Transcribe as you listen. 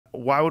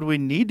Why would we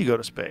need to go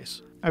to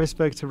space? I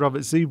spoke to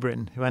Robert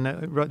Zubrin, who I know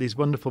wrote these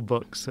wonderful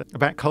books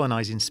about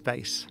colonizing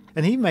space.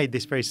 And he made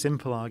this very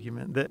simple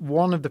argument that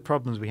one of the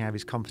problems we have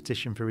is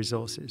competition for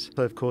resources.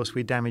 So, of course,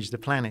 we damage the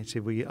planet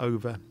if we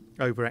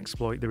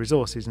over-exploit the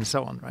resources and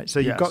so on, right? So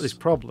you've got this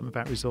problem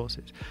about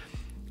resources.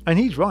 And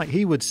he's right.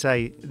 He would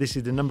say this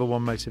is the number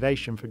one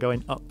motivation for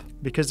going up,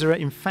 because there are,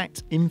 in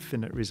fact,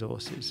 infinite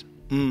resources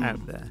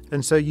out there.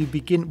 And so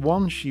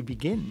once you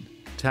begin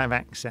to have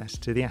access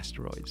to the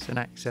asteroids and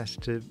access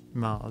to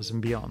Mars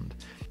and beyond.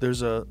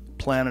 There's a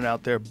planet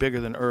out there bigger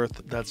than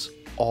Earth that's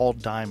all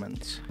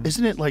diamonds.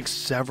 Isn't it like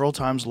several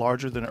times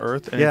larger than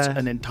Earth, and it's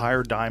an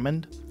entire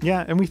diamond?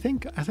 Yeah, and I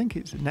think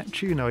it's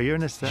Neptune or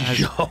Uranus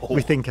that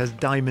we think has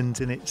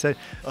diamonds in it. So,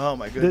 oh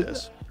my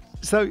goodness.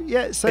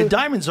 And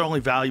diamonds are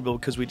only valuable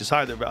because we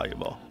decide they're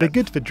valuable. They're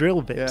good for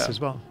drill bits as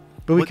well.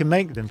 But we can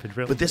make them for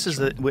drill bits. But this is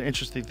the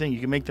interesting thing. You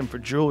can make them for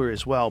jewelry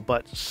as well,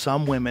 but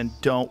some women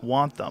don't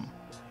want them.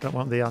 Don't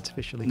want the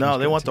artificially No,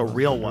 they want the constructed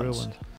real ones.